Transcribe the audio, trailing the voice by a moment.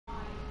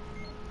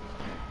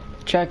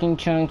Tracking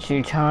chunks,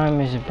 your time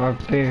is a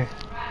barbarian.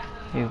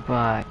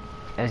 Goodbye.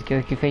 As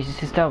Goku faces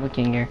his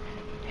doppelganger,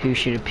 who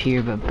should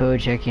appear but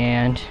Bojack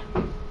and...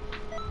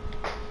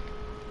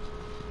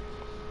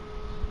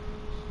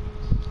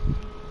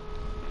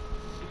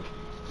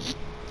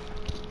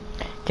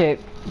 Okay,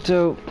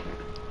 so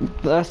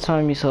last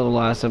time you saw the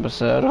last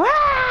episode.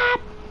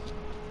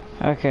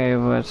 Okay,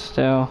 but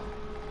still,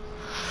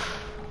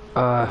 who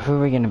are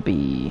we gonna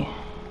be?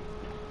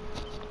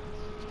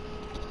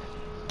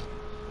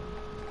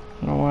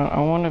 You know what? I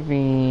want to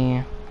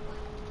be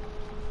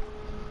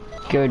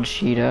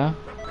Gogeta.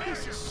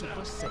 This is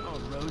Super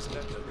Saiyan Rose and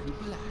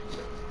Goku Black.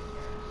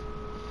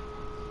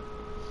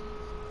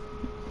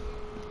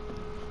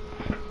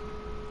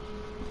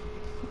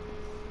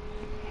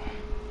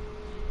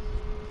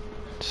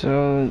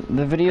 So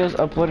the video's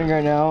uploading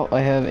right now.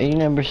 I have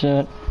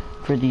 89%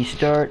 for the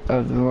start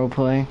of the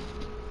roleplay.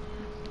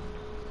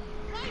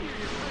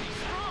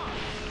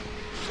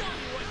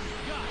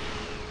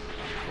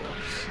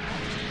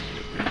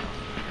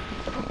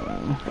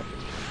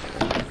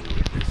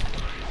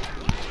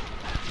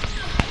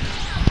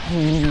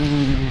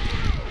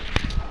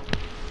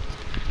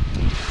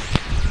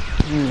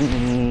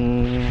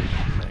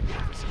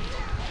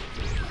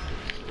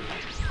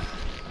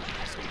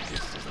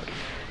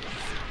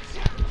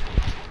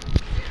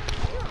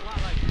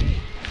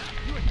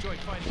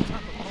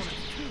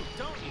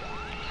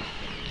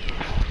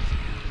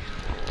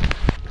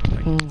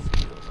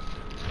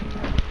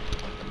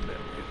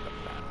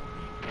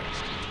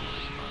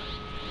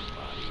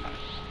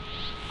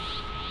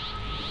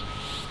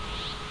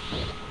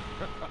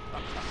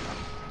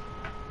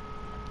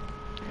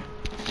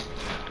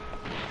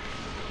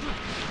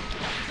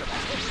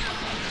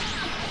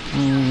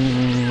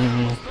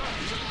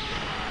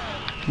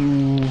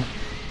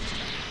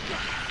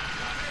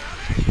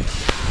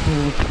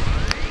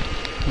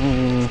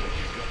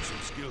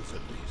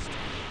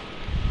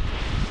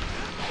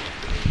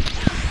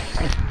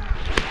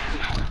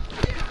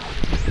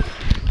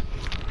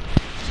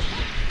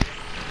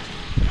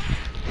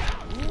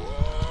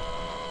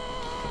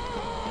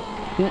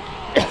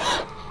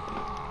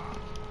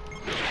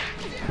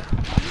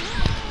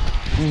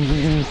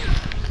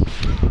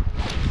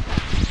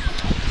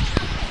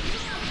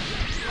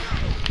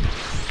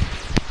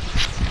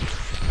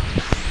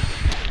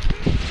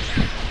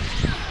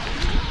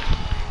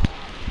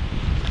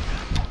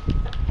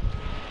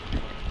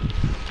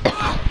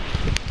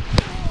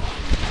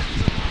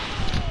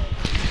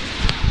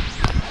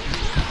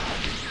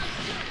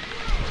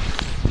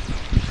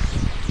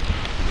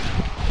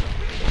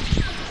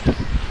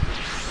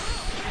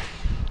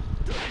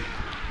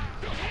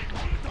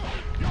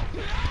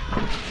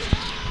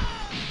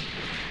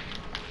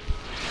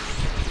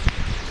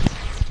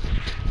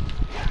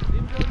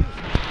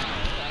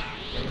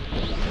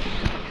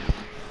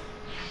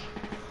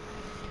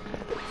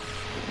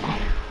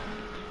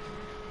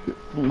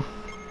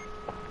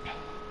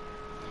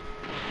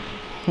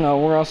 No,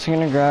 we're also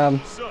gonna grab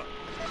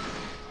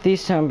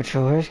these sound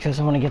patrollers because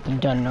I want to get them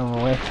done and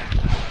over with.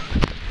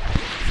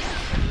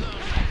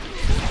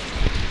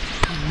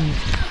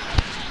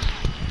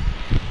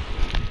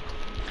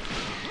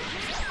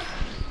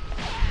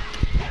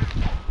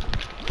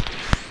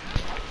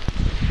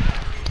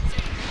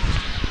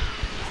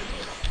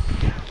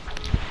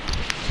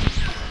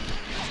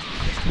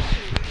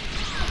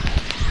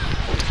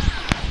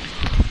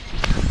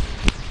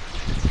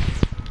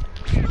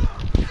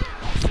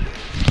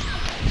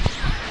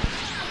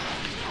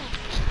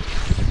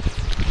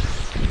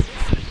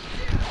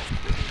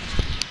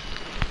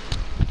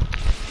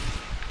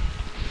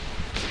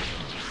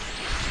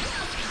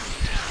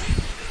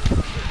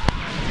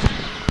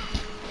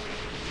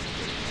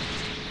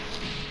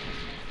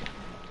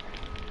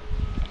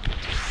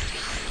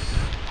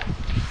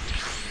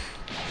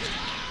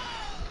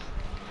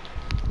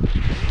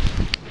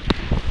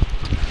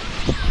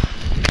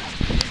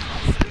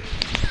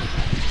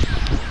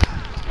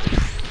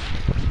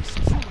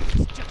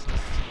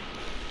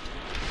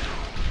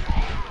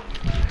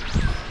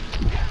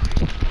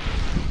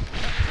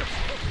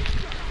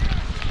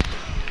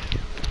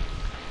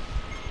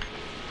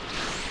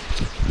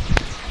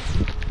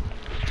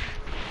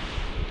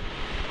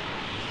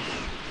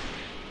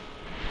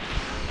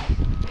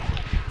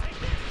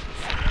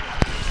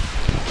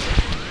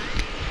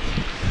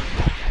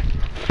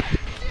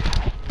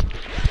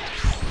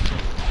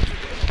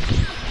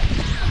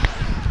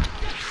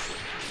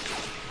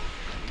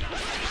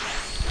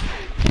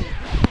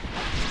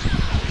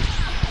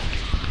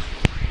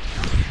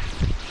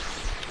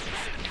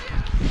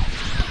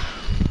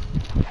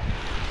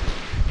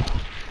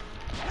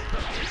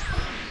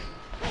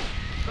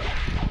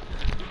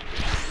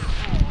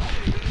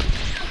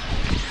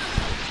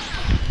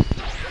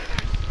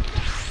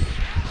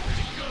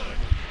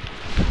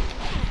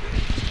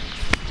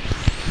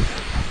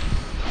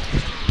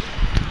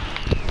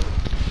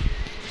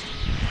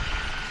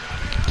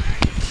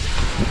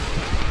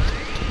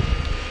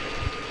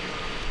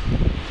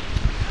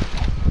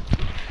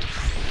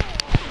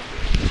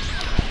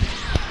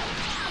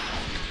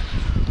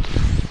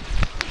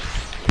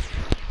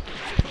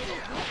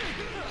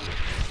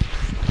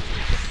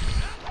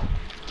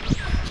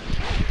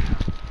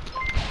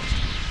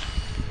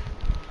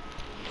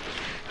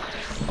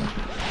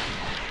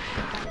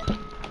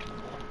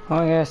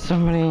 Oh yeah,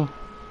 somebody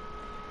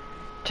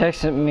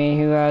texted me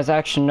who has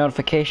action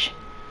notification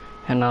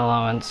and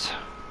allowance.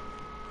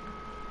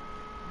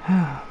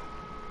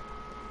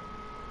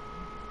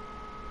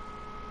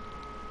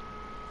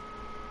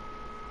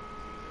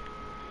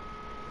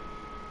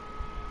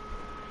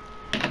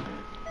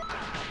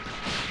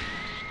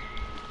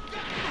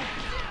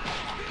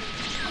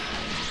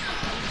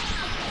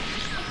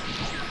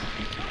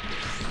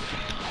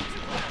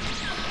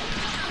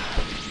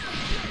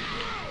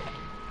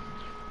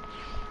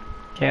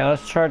 Okay,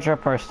 let's charge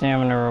up our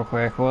stamina real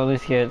quick. We'll at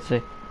least get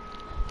to...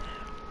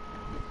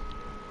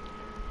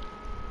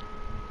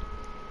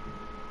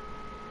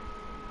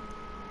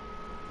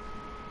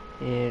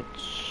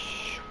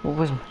 It's... What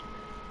was...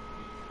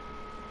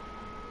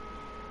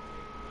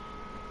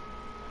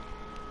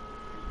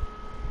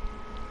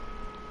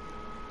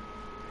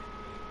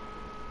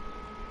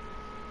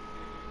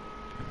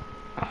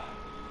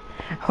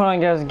 Hold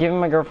on guys, give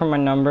my girlfriend my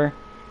number.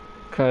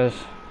 Cause...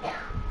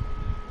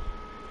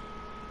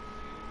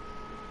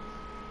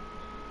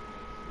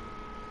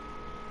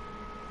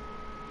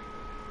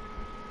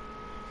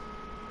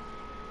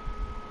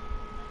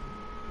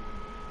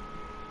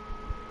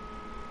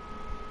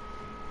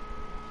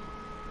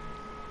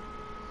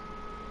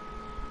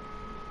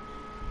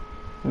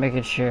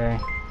 Making sure.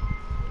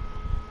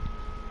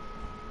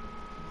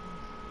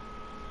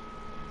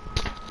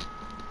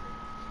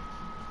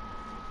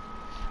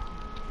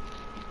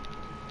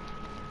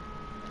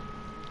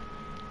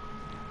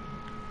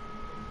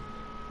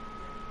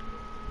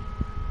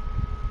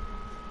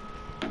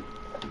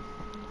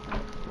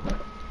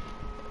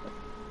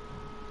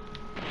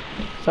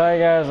 Sorry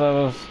guys, I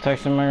was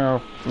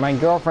texting my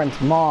girlfriend's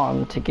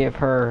mom to give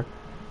her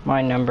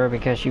my number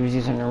because she was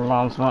using her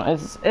mom's phone.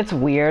 It's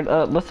weird.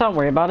 Let's not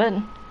worry about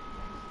it.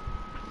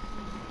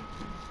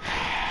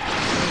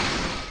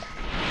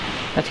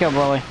 Let's go,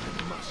 Broly.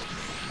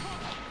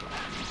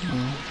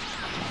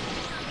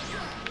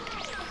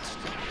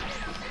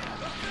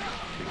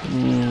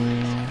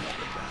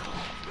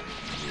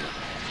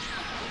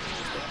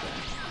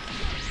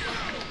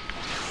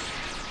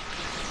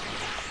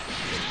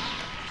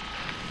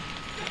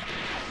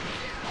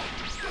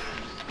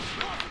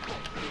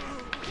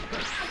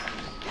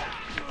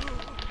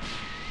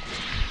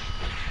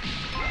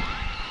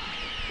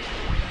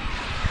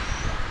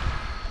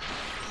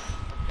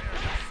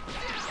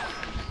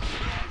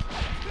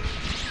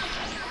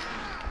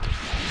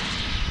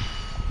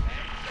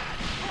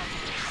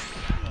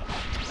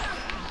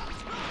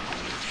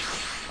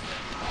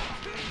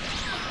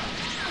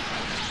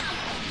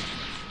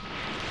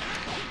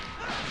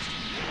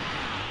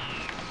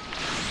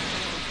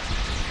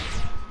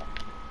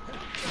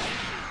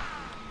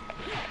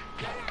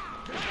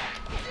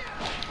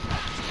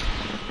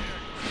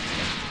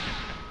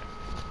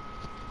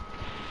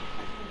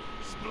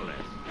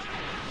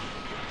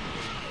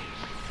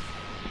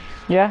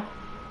 Yeah?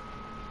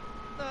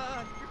 You're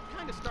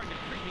kind of starting to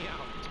freak me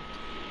out.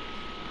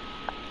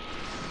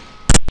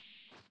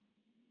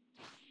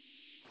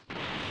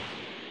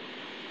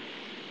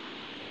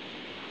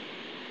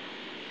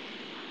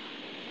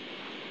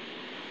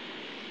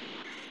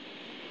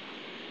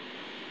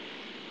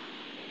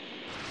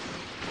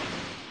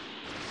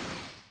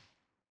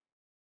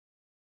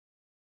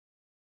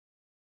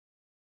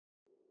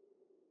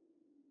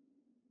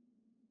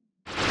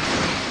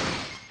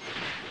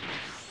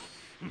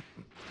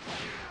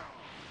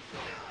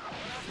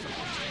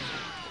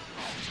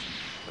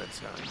 Let's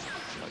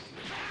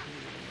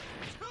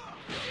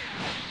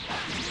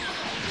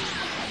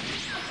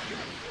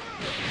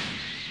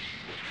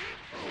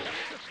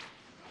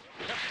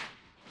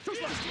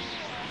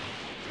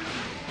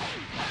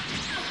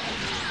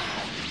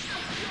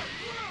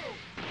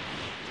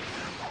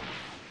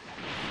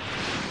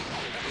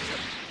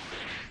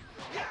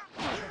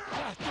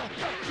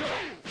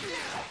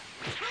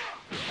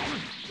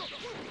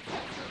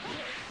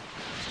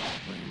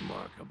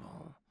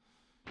remarkable.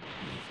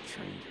 You've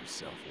trained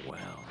yourself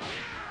well.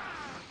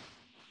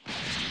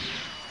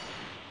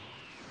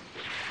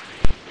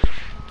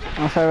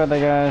 I'm sorry about that,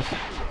 guys.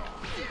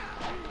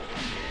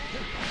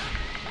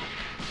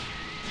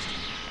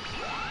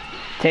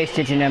 Taste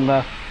it,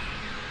 Janemba.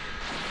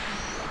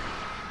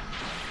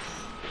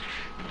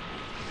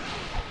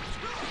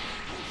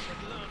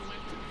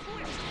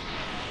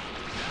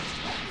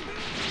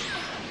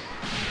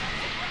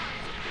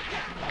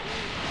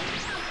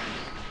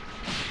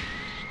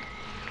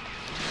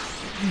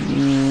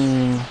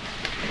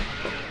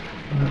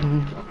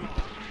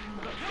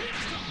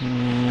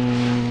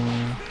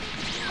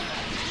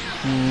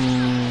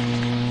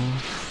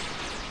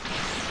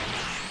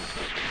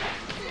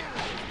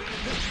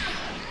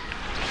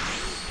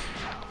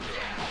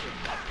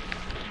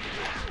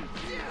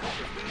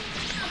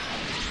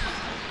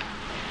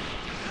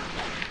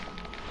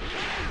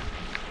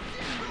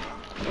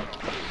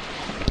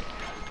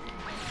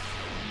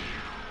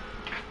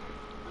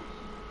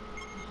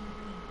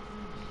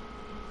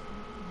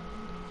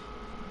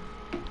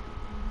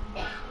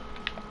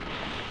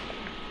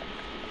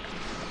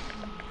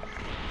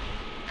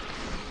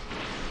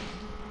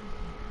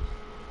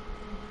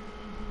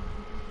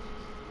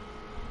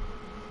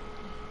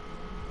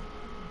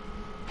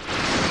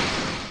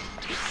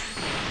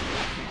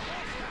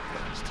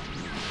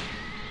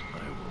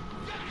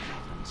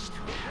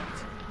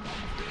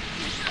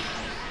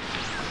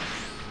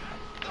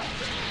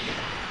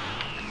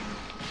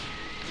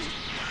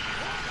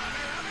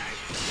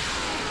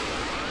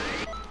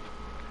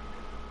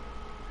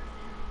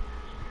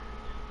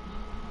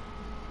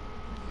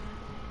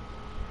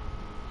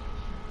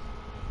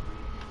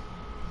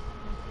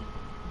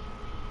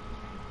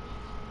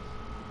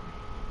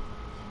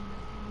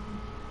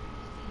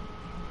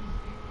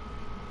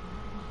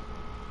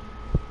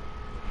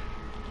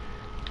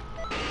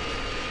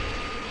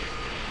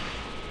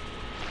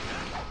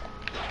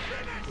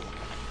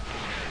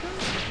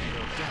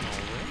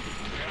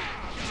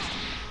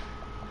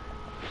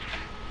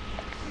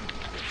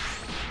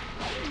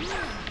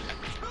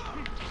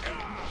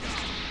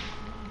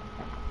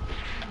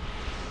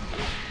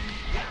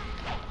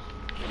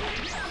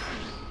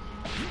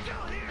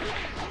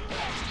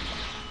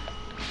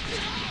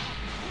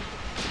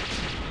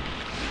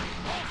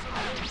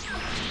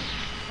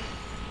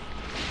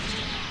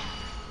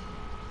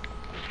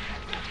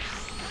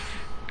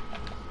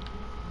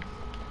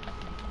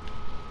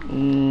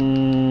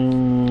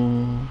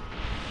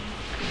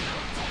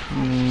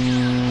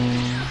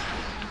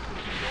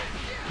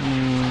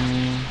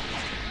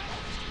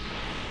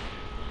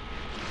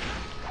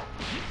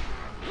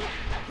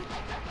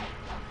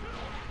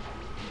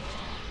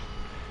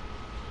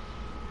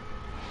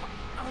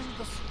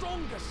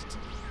 strongest.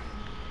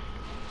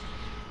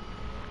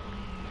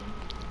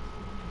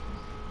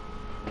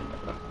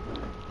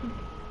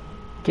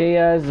 Okay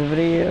guys, the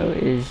video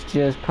is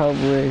just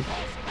published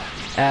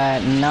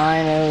at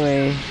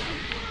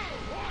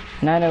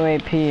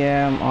 9:08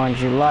 p.m. on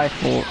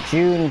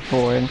June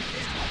 4th.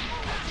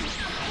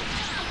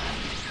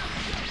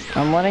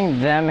 I'm letting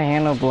them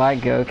handle Black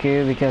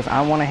Goku because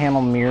I want to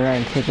handle Mira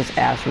and kick his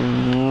ass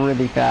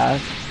really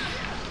fast.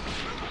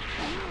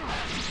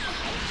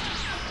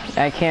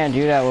 I can't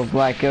do that with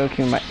Black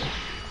Goku.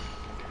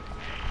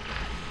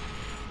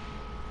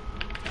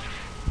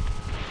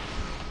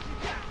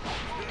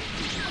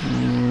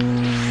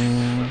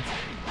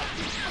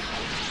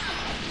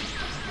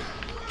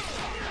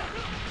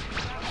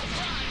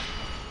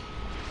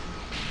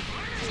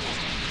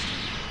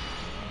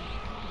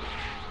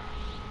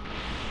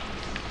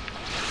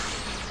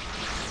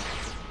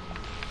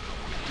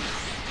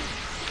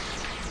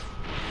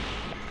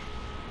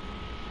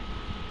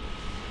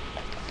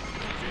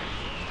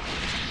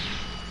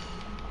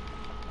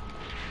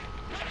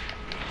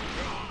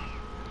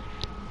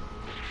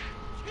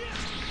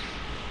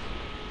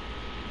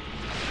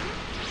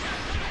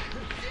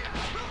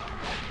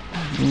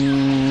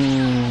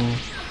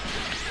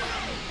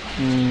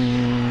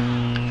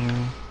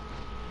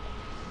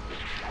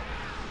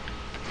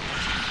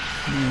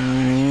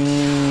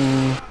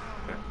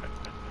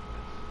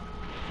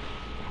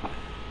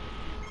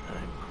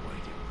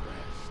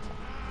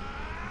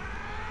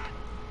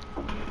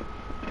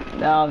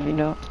 Now, you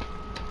know,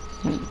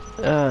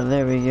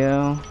 there we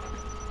go.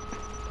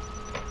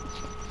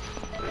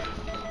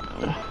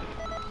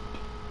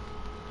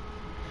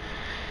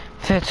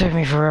 That took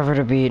me forever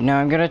to beat. Now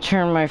I'm gonna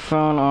turn my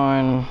phone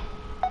on.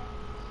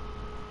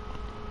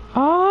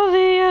 All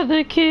the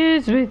other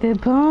kids with their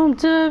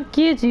pumped up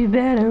kids, you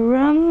better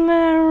run,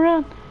 man,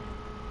 run.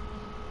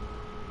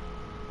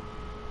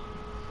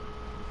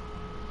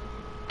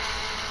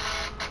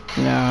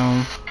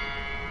 No.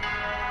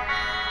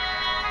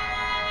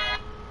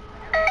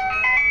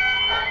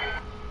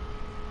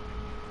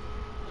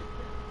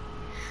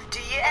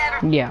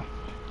 Yeah.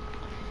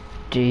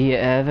 Do you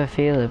ever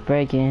feel it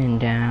breaking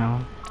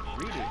down?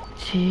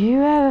 Do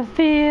you ever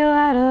feel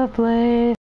out of place?